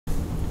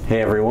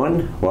Hey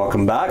everyone,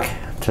 welcome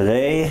back.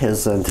 Today,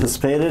 as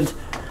anticipated,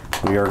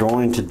 we are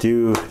going to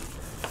do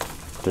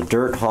the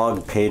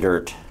DirtHogg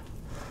Paydirt.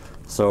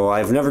 So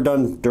I've never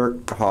done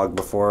DirtHogg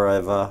before.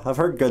 I've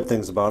heard good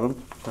things about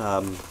him.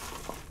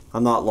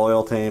 I'm not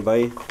loyal to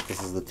anybody.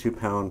 This is the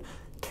 2-pound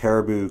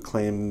caribou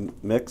clay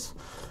mix.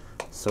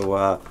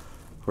 So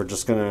we're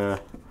just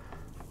gonna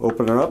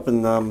open it up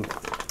and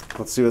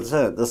let's see what's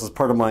in it. This is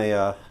part of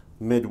my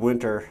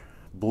midwinter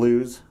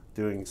blues,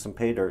 doing some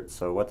pay dirt.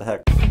 So what the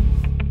heck.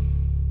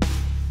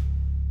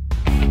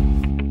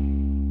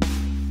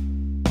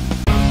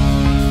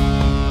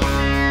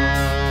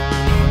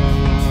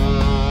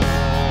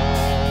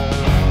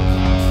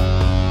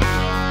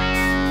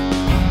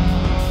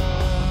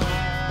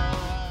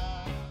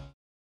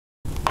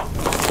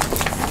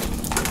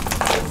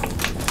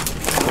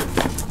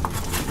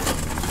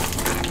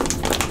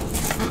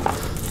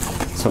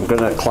 So I'm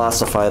going to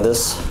classify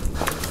this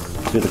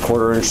through the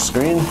 1/4-inch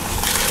screen.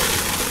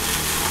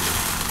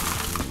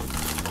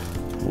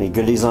 Any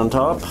goodies on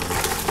top?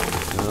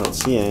 I don't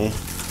see any.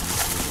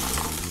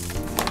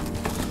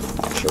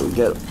 Make sure we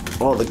get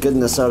all the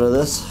goodness out of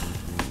this.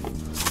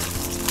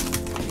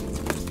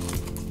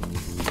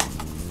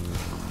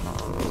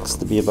 Looks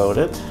to be about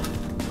it.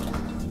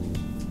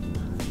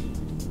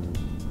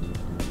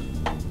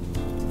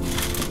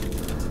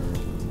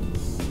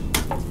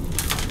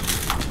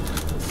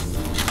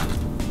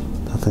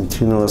 Nothing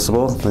too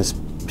noticeable. Nice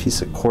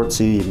piece of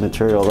quartzy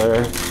material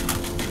there.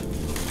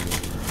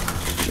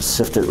 Just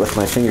sift it with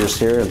my fingers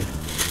here and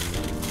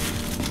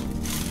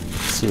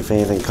see if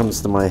anything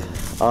comes to my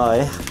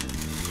eye.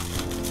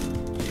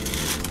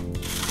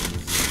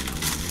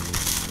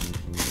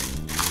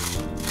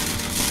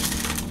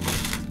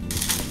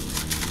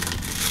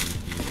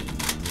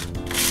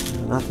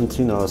 Nothing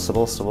too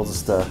noticeable, so we'll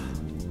just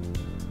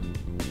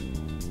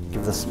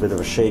give this a bit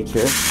of a shake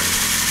here.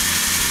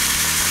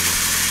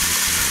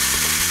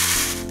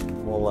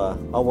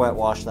 I'll wet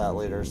wash that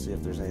later, see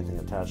if there's anything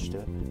attached to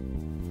it.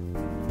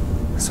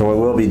 So I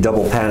will be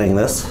double panning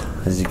this.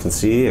 As you can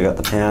see, I got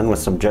the pan with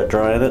some jet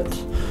dry in it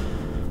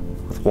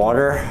with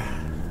water.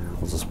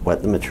 I'll just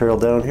wet the material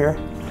down here.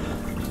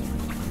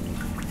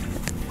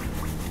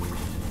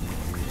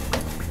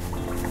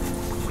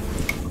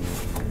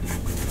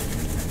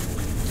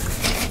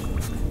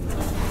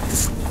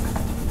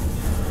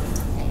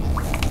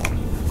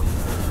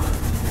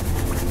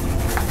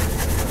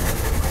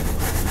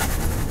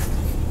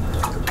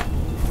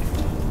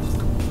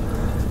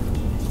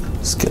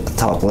 Just get the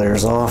top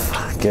layers off,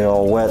 get it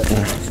all wet.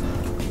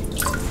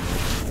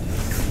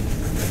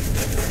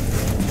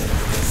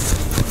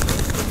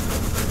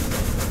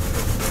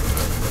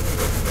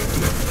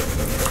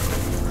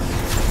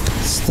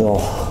 Still a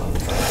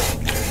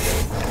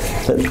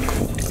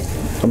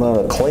bit amount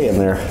of clay in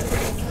there.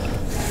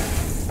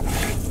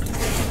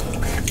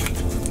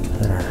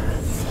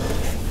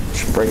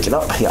 Should break it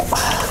up, yeah.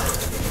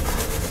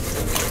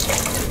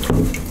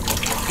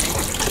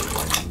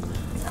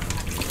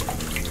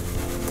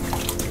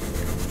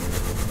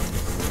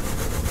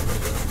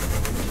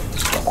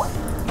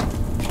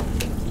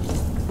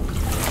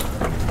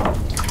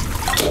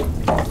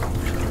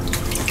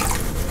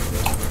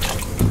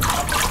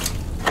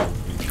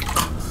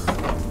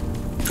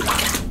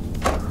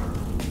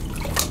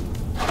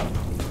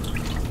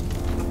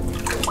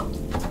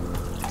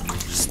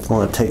 I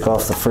want to take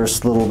off the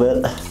first little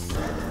bit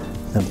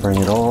and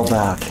bring it all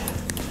back.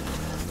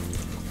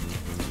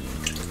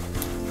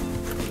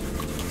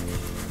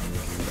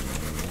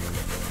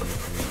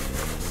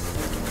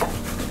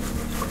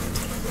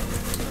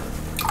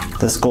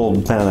 This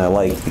gold pan I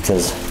like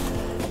because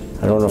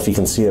I don't know if you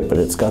can see it, but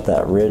it's got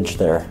that ridge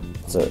there.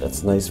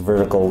 It's a nice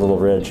vertical little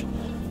ridge,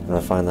 and I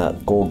find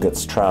that gold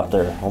gets trapped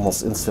there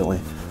almost instantly.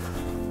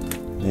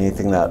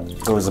 Anything that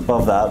goes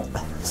above that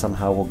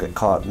somehow will get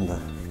caught in the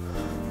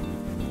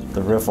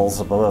riffles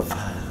above,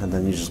 and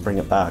then you just bring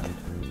it back. I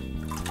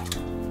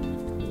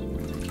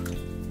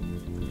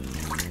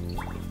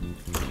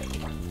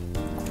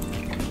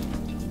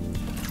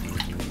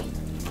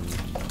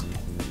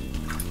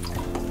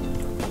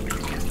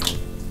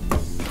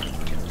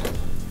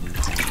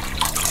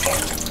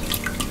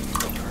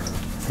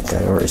think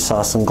I already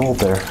saw some gold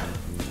there.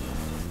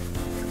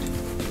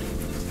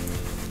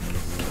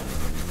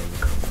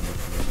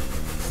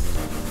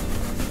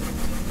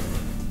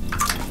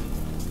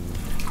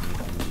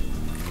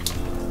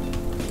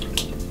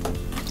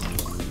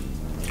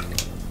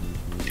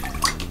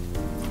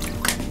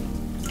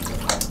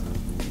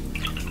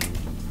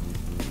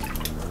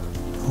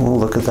 Oh,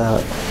 look at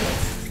that.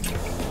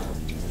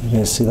 You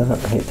guys see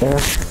that right there?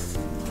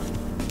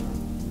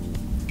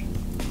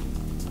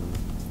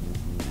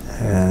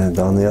 And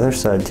on the other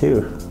side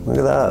too. Look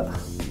at that.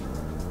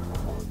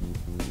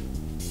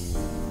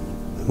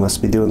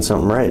 Must be doing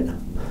something right.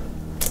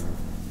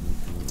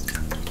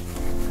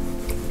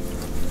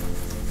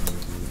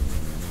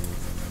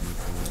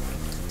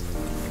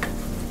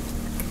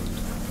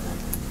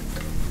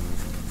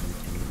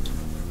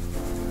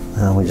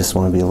 Now we just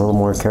want to be a little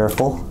more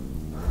careful.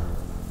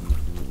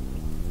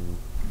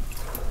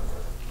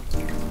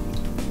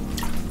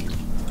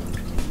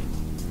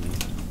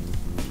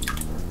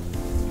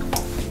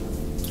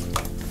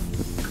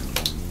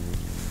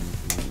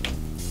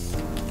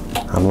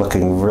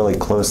 looking really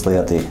closely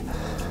at the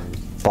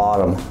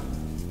bottom.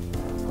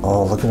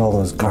 Oh, look at all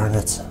those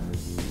garnets.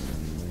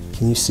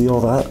 Can you see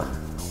all that?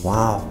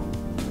 Wow.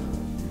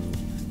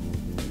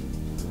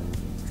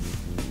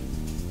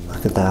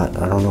 Look at that.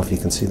 I don't know if you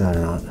can see that or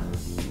not.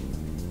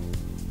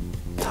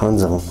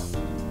 Tons of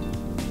them.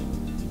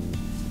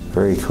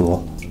 Very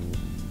cool.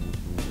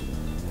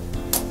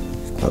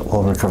 But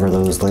we'll recover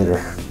those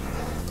later.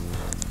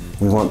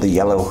 We want the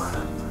yellow.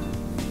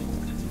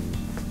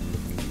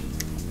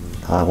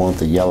 I want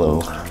the yellow.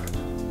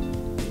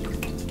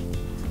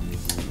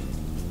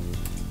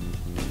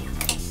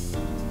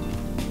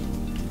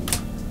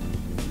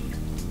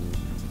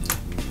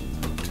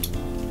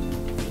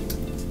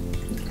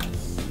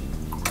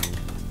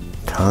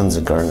 Tons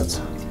of garnets.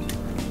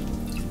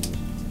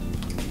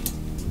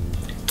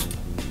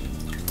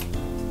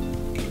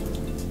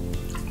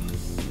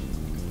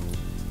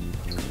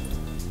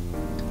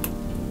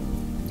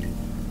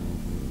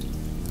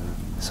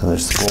 So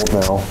there's the gold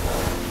now.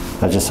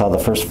 I just saw the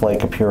first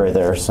flake appear right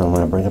there, so I'm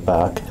going to bring it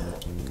back.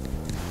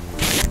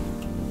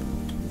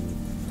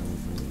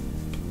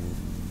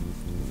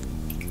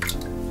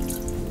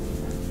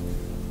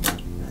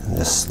 And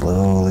just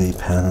slowly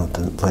pan out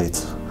the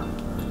plates.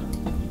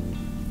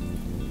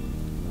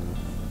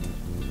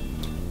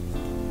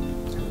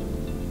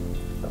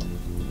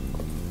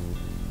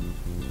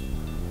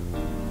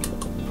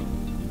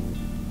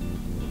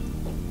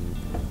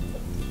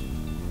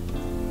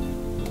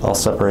 I'll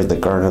separate the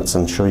garnets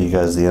and show you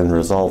guys the end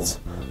results.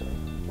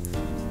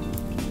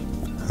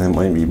 It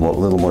might be a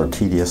little more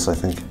tedious, I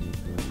think.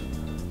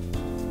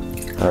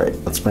 Alright,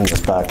 let's bring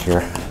this back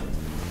here.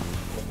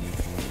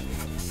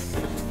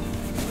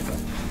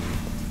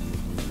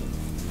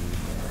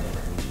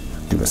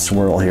 Do a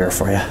swirl here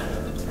for you.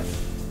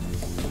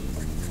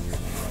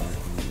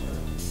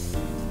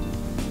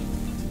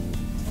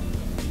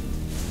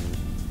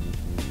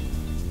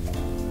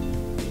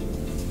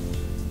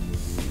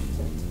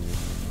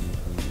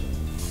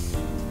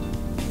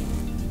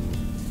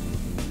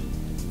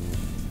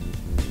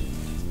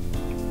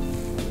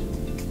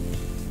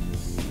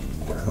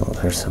 Oh,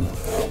 there's some.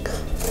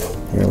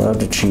 You're allowed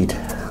to cheat.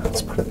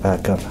 Let's put it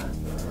back up.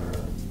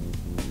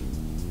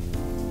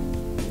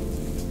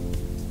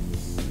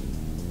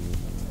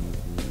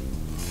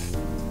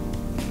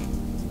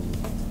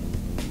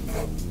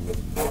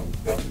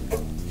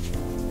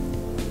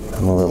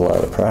 I'm a little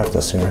out of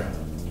practice here.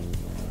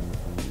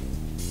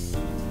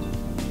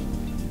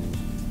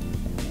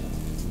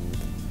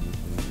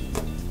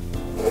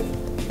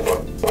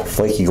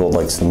 Flaky gold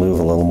likes to move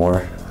a little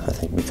more, I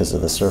think, because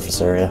of the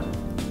surface area.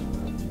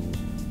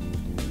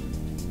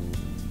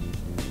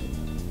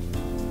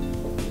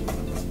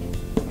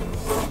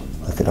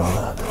 Look at all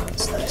that.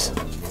 That's nice.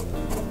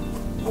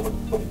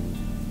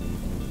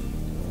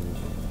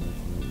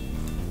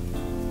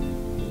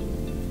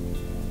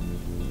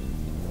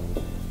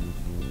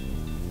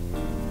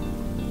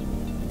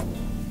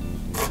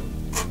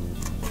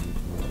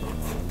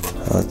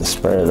 I like to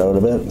spread it out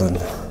a bit, then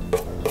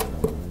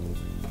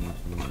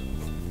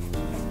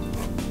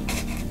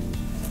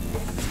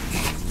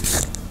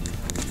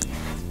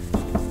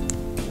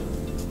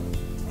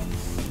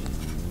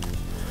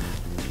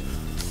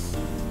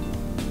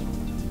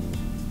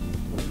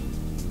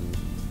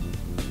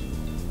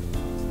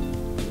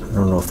I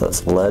don't know if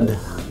that's lead.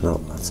 No,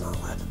 that's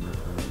not lead.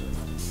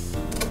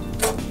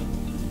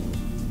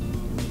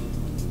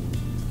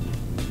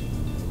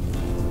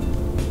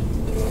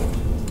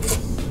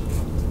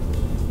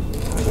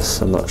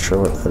 I'm not sure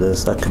what that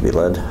is. That could be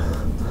lead.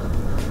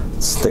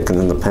 It's sticking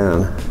in the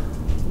pan.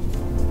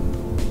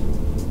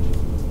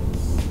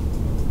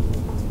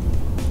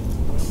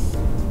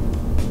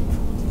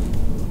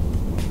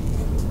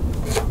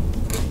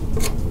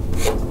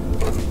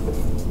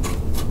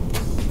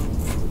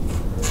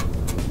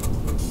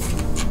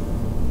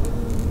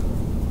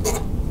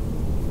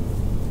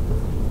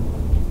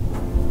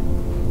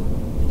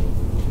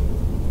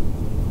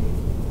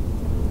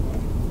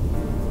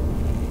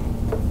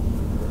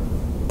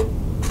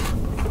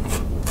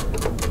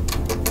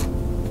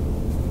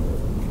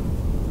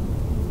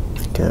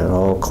 Get it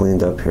all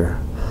cleaned up here.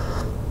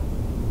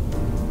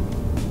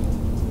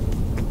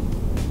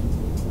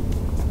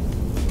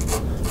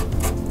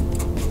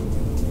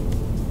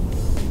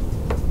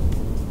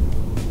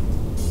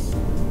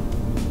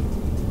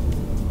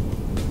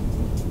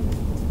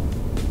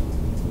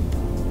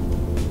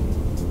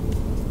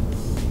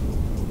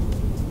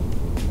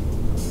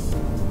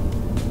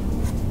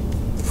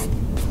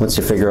 Once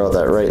you figure out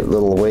that right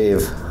little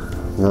wave,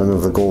 none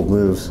of the gold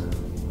moves.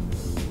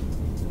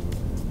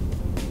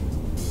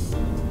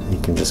 You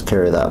can just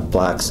carry that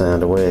black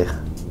sand away.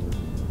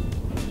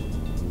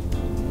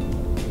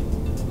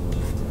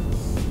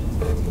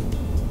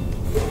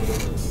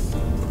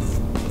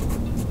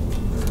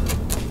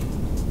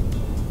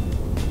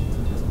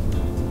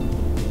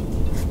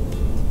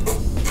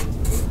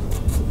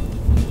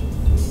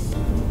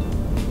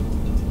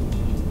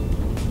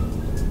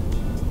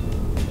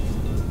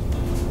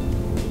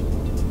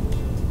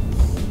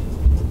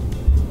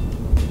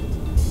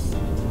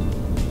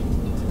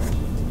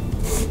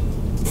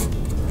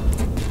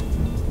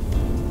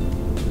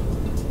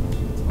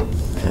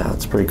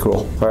 pretty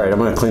cool. All right, I'm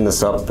gonna clean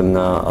this up and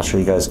I'll show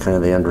you guys kind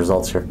of the end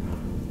results here.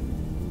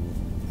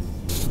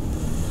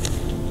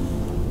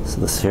 So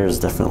this here is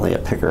definitely a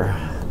picker.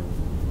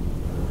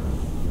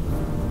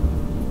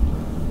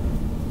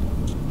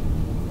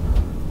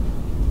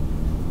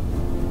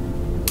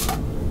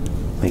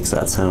 Makes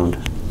that sound.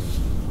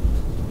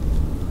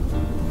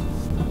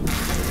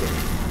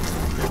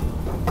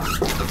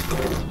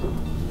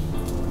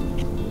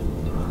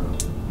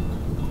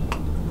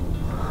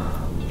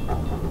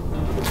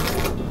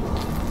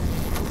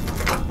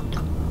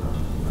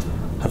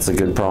 That's a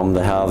good problem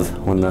to have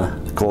when the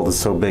gold is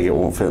so big it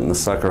won't fit in the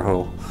sucker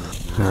hole.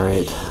 All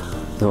right,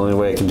 the only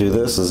way I can do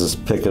this is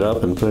just pick it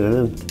up and put it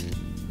in.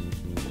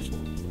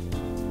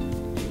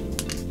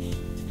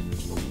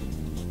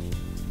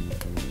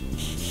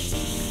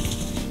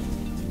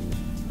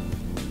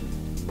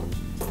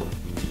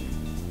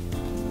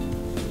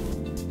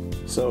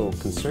 So,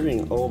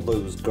 concerning all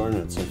those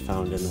garnets I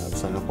found in that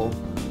sample,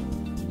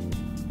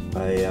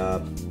 I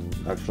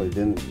actually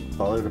didn't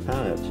bother to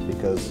pan it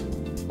because,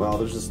 well,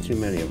 there's just too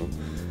many of them.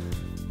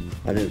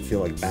 I didn't feel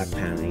like back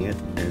panning it,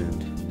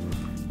 and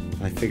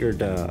I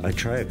figured I'd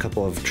try a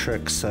couple of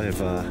tricks I've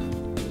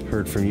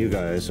heard from you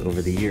guys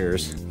over the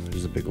years.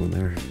 There's a big one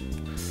there.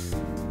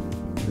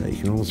 You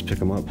can almost pick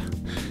them up.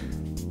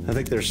 I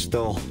think they're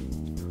still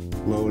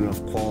low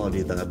enough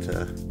quality that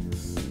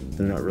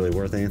they're not really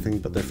worth anything,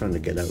 but they're fun to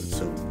get out,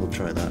 so we'll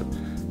try that.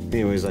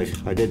 Anyways,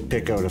 I did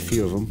pick out a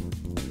few of them.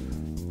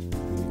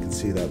 You can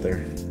see that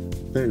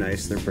they're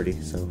nice, they're pretty,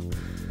 so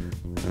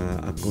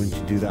I'm going to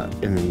do that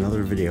in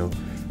another video.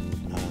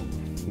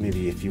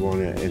 Maybe if you want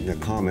to, in the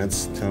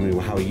comments, tell me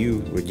how you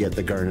would get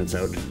the garnets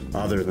out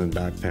other than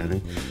back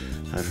panning.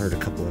 I've heard a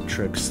couple of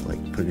tricks,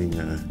 like putting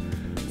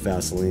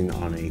Vaseline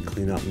on a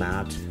cleanup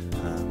mat.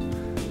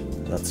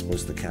 That's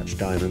supposed to catch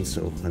diamonds,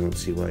 so I don't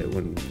see why it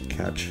wouldn't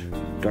catch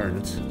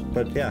garnets.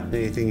 But yeah,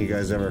 anything you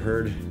guys ever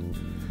heard?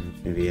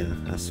 Maybe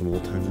ask some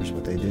old timers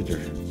what they did, or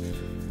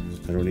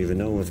I don't even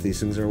know if these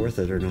things are worth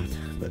it or not,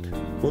 but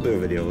we'll do a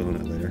video on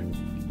it later.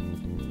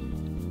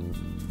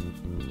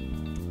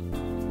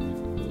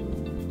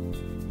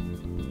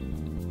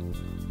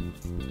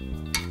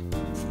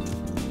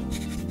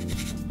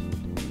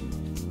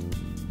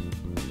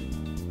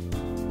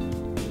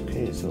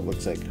 Okay, so it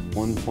looks like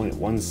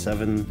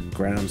 1.17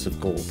 grams of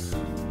gold.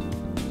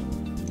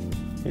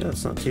 Yeah,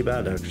 it's not too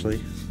bad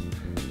actually.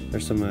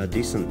 There's some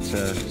decent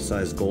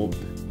sized gold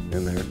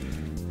in there.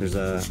 There's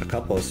a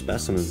couple of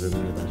specimens in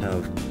there that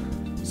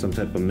have some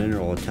type of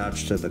mineral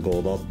attached to the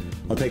gold.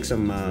 I'll take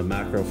some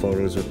macro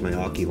photos with my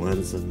Aki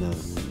lens, and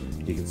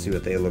you can see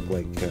what they look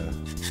like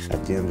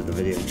at the end of the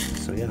video.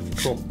 So yeah,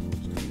 cool.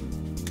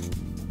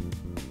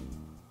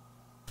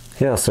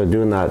 Yeah, so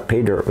doing that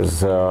pay dirt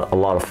was a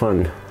lot of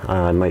fun.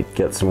 I might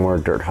get some more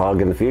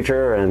DirtHogg in the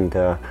future and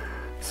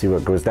see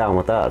what goes down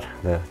with that.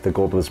 The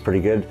gold was pretty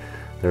good.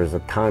 There's a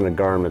ton of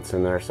garnets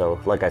in there, so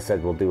like I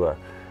said, we'll do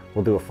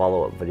a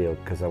follow-up video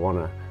because I want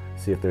to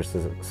see if there's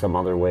some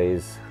other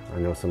ways. I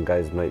know some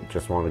guys might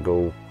just want to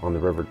go on the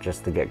river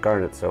just to get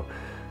garnets, so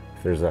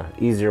if there's an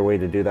easier way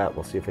to do that,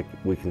 we'll see if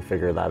we can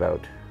figure that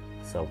out.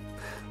 So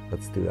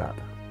let's do that.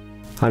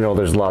 I know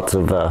there's lots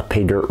of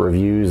pay dirt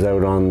reviews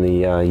out on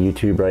the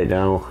YouTube right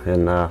now,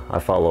 and I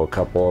follow a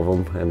couple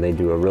of them, and they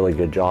do a really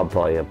good job,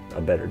 probably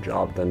a better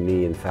job than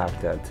me, in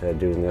fact, at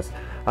doing this.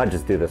 I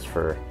just do this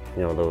for,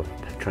 you know,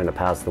 trying to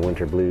pass the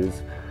winter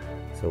blues.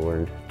 So we're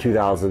in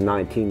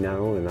 2019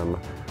 now, and I'm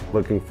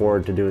looking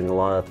forward to doing a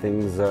lot of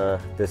things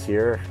this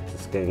year,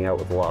 just getting out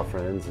with a lot of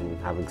friends and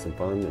having some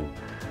fun, and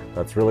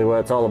that's really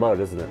what it's all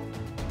about, isn't it?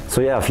 So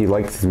yeah, if you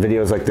like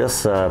videos like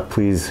this,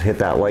 please hit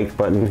that like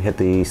button, hit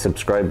the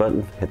subscribe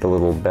button, hit the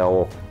little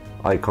bell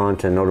icon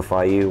to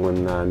notify you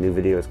when new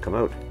videos come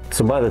out.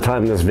 So by the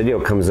time this video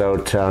comes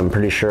out, I'm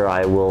pretty sure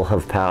I will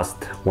have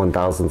passed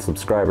 1,000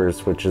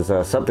 subscribers, which is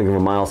something of a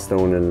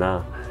milestone in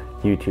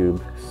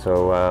YouTube.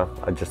 So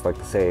I'd just like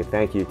to say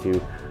thank you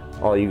to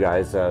all you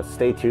guys.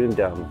 Stay tuned.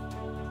 I'm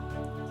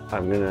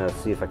gonna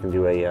see if I can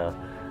do a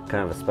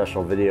kind of a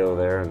special video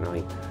there, and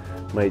I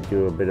might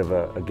do a bit of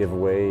a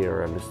giveaway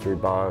or a mystery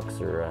box,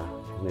 or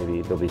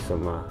maybe there'll be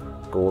some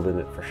gold in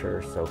it for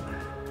sure. So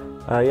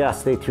yeah,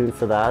 stay tuned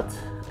for that.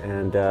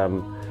 And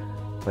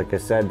like I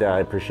said, I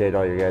appreciate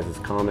all your guys'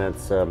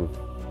 comments.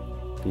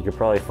 You could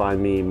probably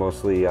find me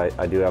mostly,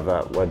 I do have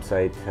that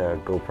website,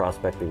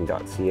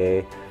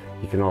 goprospecting.ca.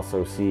 You can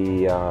also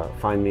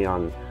find me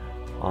on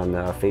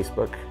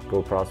Facebook,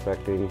 Go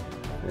Prospecting.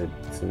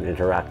 It's an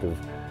interactive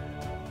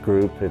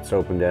group. It's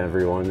open to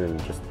everyone,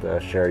 and just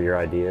share your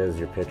ideas,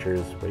 your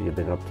pictures, what you've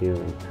been up to,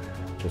 and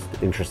just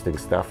interesting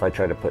stuff. I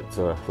try to put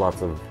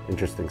lots of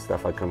interesting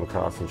stuff I come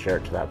across and share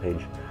it to that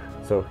page.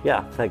 So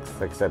yeah, thanks.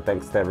 Like I said,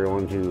 thanks to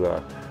everyone who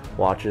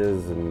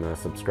watches and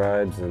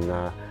subscribes, and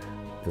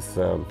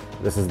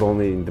this is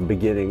only the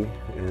beginning,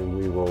 and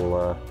we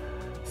will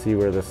see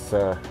where this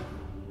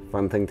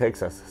fun thing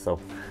takes us. So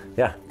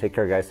yeah, take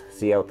care guys,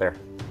 see you out there.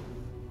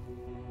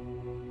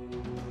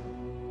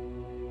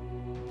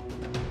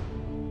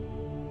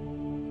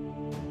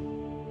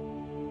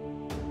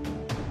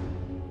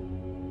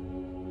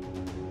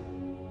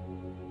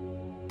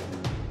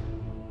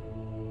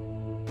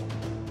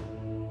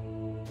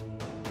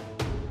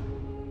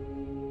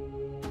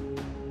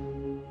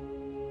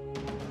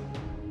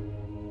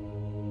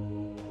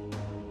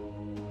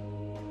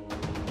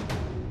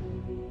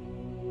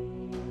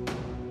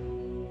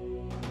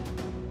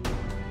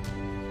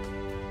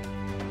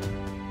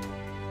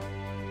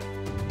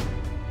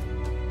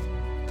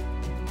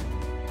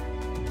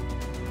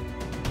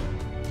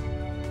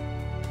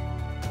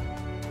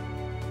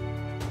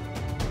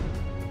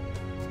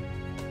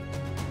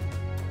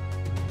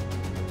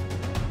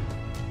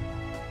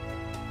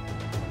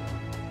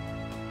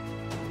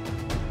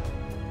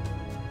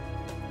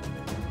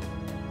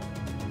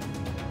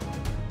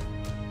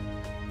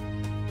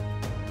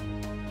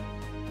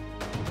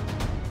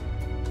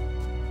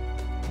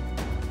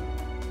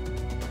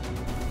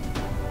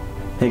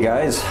 Hey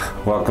guys,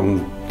 welcome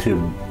to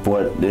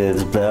what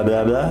is blah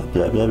blah blah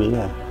blah blah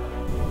blah.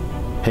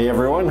 Hey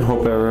everyone,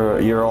 hope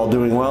you're all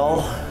doing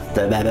well.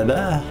 Blah blah blah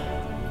blah.